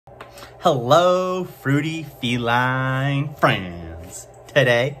Hello, fruity feline friends.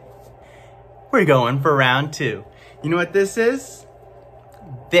 Today, we're going for round 2. You know what this is?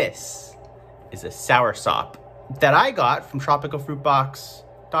 This is a Soursop that I got from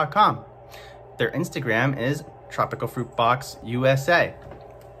tropicalfruitbox.com. Their Instagram is tropicalfruitboxusa.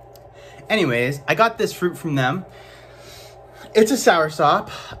 Anyways, I got this fruit from them. It's a Soursop.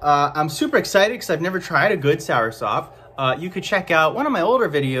 I'm super excited because I've never tried a good Soursop. You could check out one of my older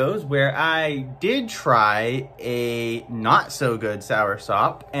videos where I did try a not so good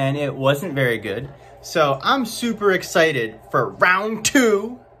Soursop and it wasn't very good. So I'm super excited for round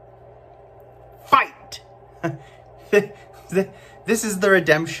 2. Fight! This is the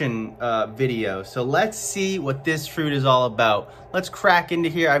redemption video. So let's see what this fruit is all about. Let's crack into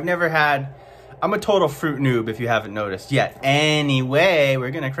here. I'm a total fruit noob if you haven't noticed yet. Anyway, we're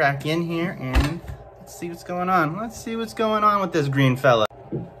gonna crack in here and let's see what's going on. Let's see what's going on with this green fella.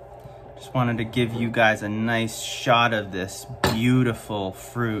 Just wanted to give you guys a nice shot of this beautiful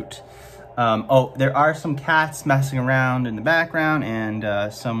fruit. Oh, there are some cats messing around in the background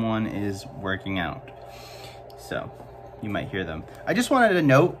and someone is working out. So you might hear them. I just wanted to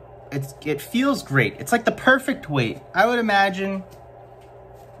note, it feels great. It's like the perfect weight. I would imagine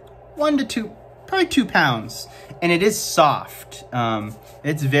 1 to 2, probably 2 pounds. And it is soft.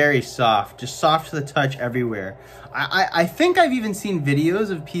 It's very soft, just soft to the touch everywhere. I think I've even seen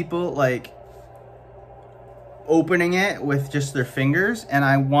videos of people like opening it with just their fingers, and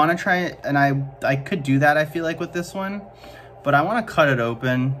I want to try it, and I could do that, I feel like, with this one, but I want to cut it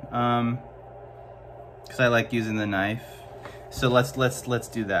open because I like using the knife. So let's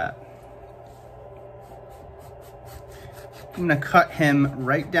do that. I'm gonna cut him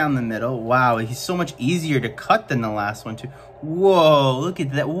right down the middle. Wow, he's so much easier to cut than the last one too. Whoa, look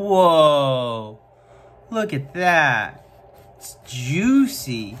at that. Whoa, look at that. It's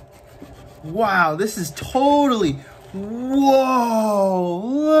juicy. Wow, this is totally, whoa,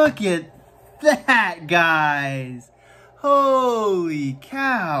 look at that, guys. Holy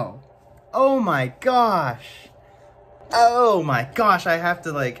cow. Oh my gosh. Oh my gosh, I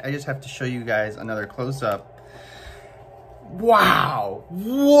just have to show you guys another close-up. Wow.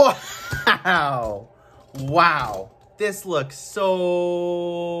 Wow. Wow. This looks so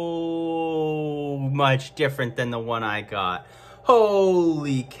much different than the one I got.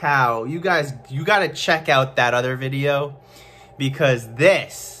 Holy cow. You guys, you gotta check out that other video because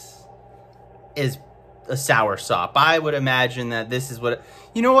this is a Soursop. I would imagine that this is what,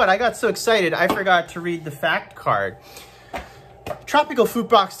 you know what? I got so excited, I forgot to read the fact card.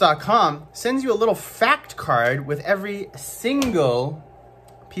 Tropicalfruitbox.com sends you a little fact card with every single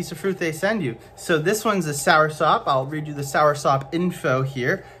piece of fruit they send you. So this one's a Soursop. I'll read you the Soursop info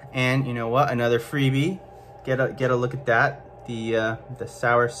here. And you know what? Another freebie. Get a look at that. The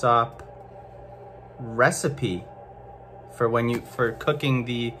Soursop recipe for cooking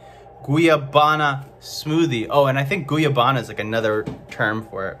the Guyabana smoothie. Oh, and I think Guyabana is like another term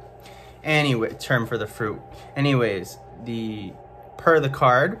for it. Anyway, term for the fruit. Anyways, per the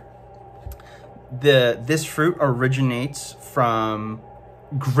card, this fruit originates from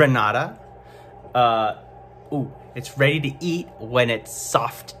Grenada. It's ready to eat when it's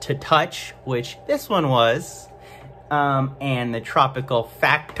soft to touch, which this one was. And the tropical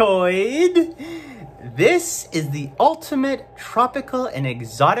factoid. This is the ultimate tropical and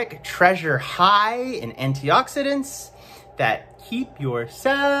exotic treasure, high in antioxidants that keep your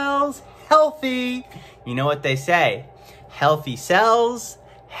cells healthy. You know what they say? Healthy cells,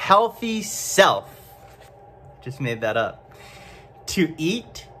 healthy self. Just made that up. To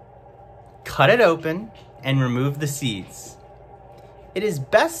eat, cut it open and remove the seeds. It is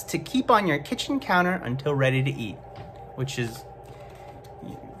best to keep on your kitchen counter until ready to eat, which is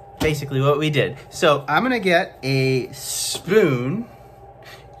basically what we did. So I'm gonna get a spoon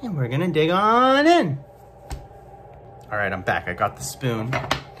and we're gonna dig on in. All right, I'm back. I got the spoon.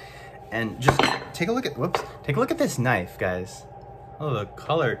 And just take a look at, take a look at this knife, guys. Oh, the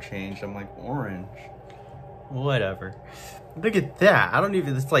color changed. I'm like orange. Whatever. Look at that. I don't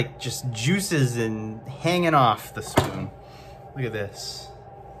even, it's like just juices and hanging off the spoon. Look at this.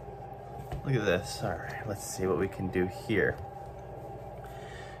 Look at this. All right, let's see what we can do here.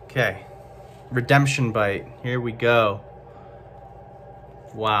 Okay, redemption bite. Here we go.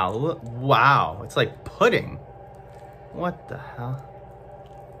 Wow, look, wow. It's like pudding. What the hell?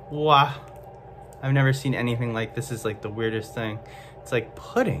 Wow. I've never seen anything like this. Is like the weirdest thing. It's like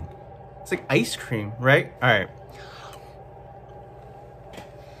pudding. It's like ice cream, right? All right.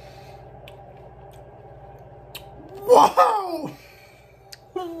 Whoa!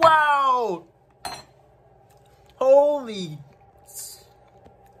 Wow! Holy!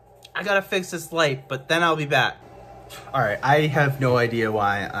 I gotta fix this light, but then I'll be back. All right, I have no idea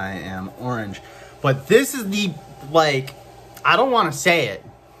why I am orange, but this is the, like, I don't want to say it.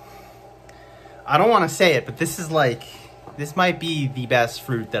 I don't want to say it, but this is like, this might be the best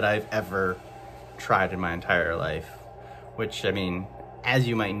fruit that I've ever tried in my entire life. Which, I mean, as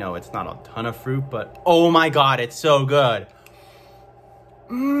you might know, it's not a ton of fruit, but oh my God, it's so good.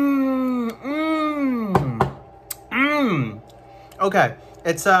 Okay,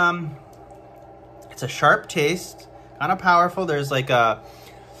 it's a sharp taste, kind of powerful. There's like a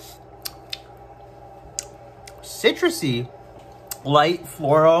citrusy, light,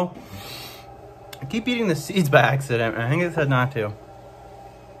 floral. I keep eating the seeds by accident. I think it said not to.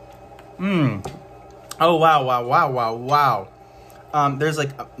 Oh, wow, wow, wow, wow, wow. There's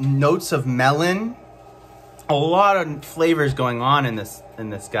like notes of melon. A lot of flavors going on in this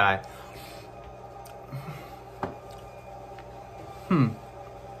guy.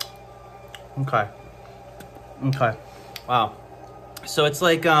 Okay. Okay. Wow. So it's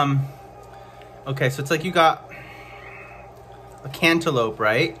like, okay, so it's like you got a cantaloupe,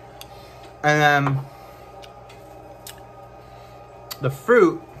 right? And then the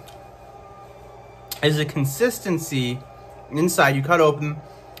fruit is a consistency inside. You cut open,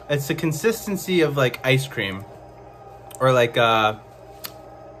 it's the consistency of like ice cream, or like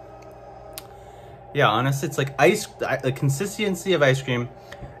yeah, honestly, it's like the consistency of ice cream,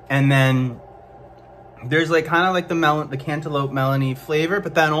 and then there's like kind of like the cantaloupe melony flavor,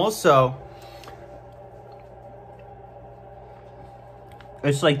 but then also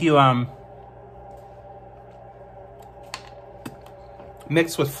it's like you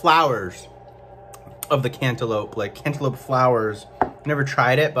mix with flowers of the cantaloupe, like cantaloupe flowers. Never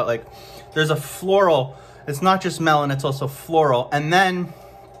tried it, but like there's a floral. It's not just melon, it's also floral. And then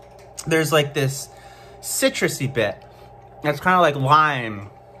there's like this citrusy bit. That's kind of like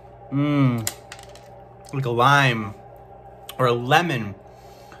lime. Like a lime or a lemon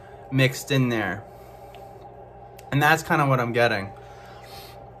mixed in there. And that's kind of what I'm getting.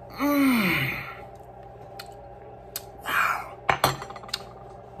 Wow.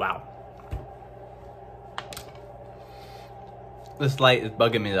 Wow. This light is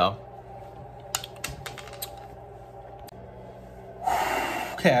bugging me though.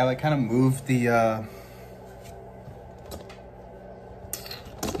 Okay, I like kind of moved the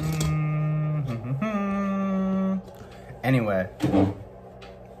Anyway,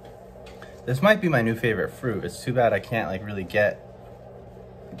 this might be my new favorite fruit. It's too bad I can't like really get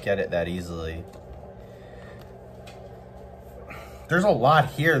it that easily. There's a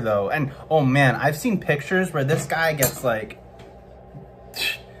lot here though, and oh man, I've seen pictures where this guy gets like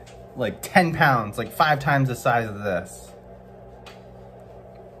 10 pounds, like 5 times the size of this.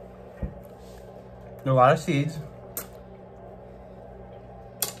 There are a lot of seeds.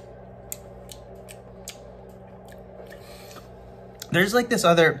 There's like this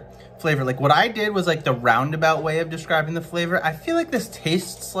other flavor. Like what I did was like the roundabout way of describing the flavor. I feel like this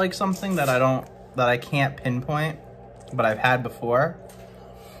tastes like something that I can't pinpoint, but I've had before.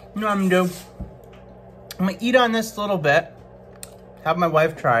 You know what I'm gonna do? I'm gonna eat on this a little bit, have my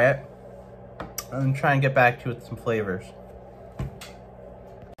wife try it, and try and get back to you with some flavors.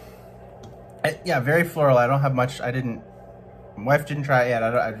 Yeah, very floral. I don't have much. My wife didn't try it yet.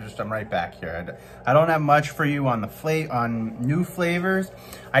 I'm right back here. I don't have much for you on on new flavors.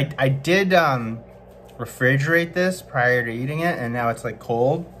 I did refrigerate this prior to eating it, and now it's like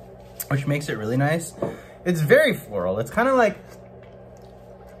cold, which makes it really nice. It's very floral. It's kind of like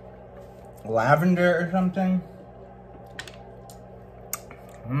lavender or something.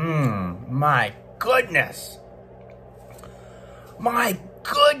 My goodness. My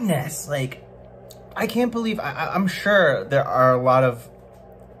goodness. Like, I can't believe, I'm sure there are a lot of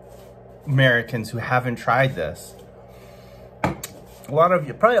Americans who haven't tried this. A lot of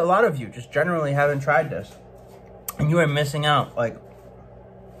you, probably a lot of you just generally haven't tried this. And you are missing out, like,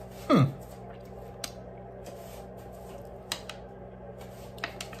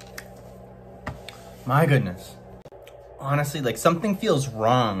 My goodness. Honestly, like something feels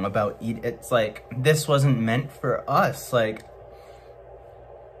wrong about it's like, this wasn't meant for us, like,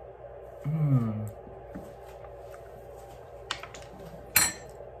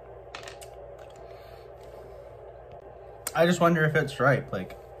 I just wonder if it's ripe.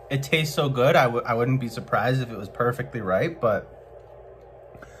 Like, it tastes so good, I wouldn't be surprised if it was perfectly ripe, but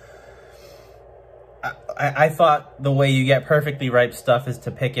I thought the way you get perfectly ripe stuff is to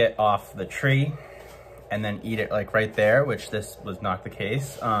pick it off the tree and then eat it like right there, which this was not the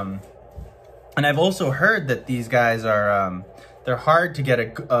case. And I've also heard that these guys are, they're hard to get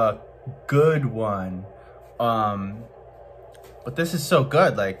a good one. But this is so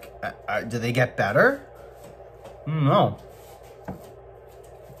good. Like, do they get better? No.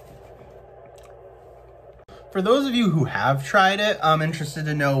 For those of you who have tried it, I'm interested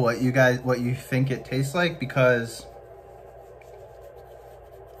to know what you think it tastes like, because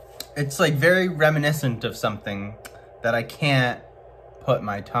it's like very reminiscent of something that I can't put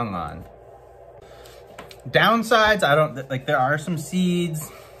my tongue on. Downsides, I don't, like, there are some seeds.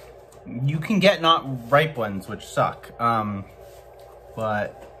 You can get not ripe ones, which suck.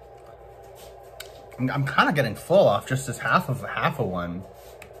 But I'm kind of getting full off just this half of one.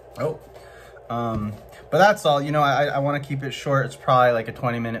 Oh. But that's all. You know, I want to keep it short. It's probably like a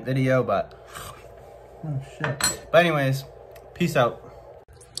 20-minute video, but oh shit. But anyways, peace out.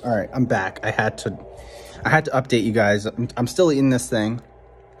 All right, I'm back. I had to update you guys. I'm still eating this thing.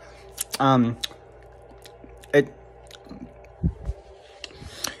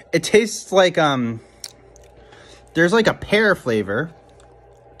 It tastes like there's like a pear flavor,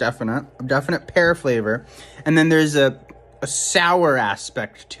 definite pear flavor, and then there's a sour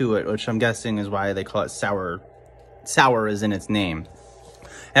aspect to it, which I'm guessing is why they call it sour. Sour is in its name.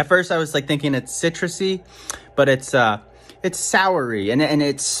 At first, I was like thinking it's citrusy, but it's soury, and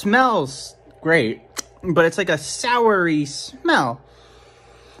it smells great, but it's like a soury smell.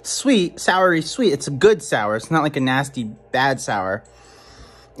 Sweet, soury, sweet. It's a good sour. It's not like a nasty, bad sour.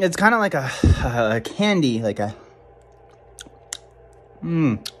 It's kind of like a candy, like a...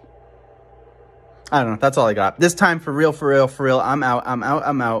 I don't know. That's all I got. This time, for real, I'm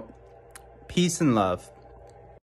out. Peace and love.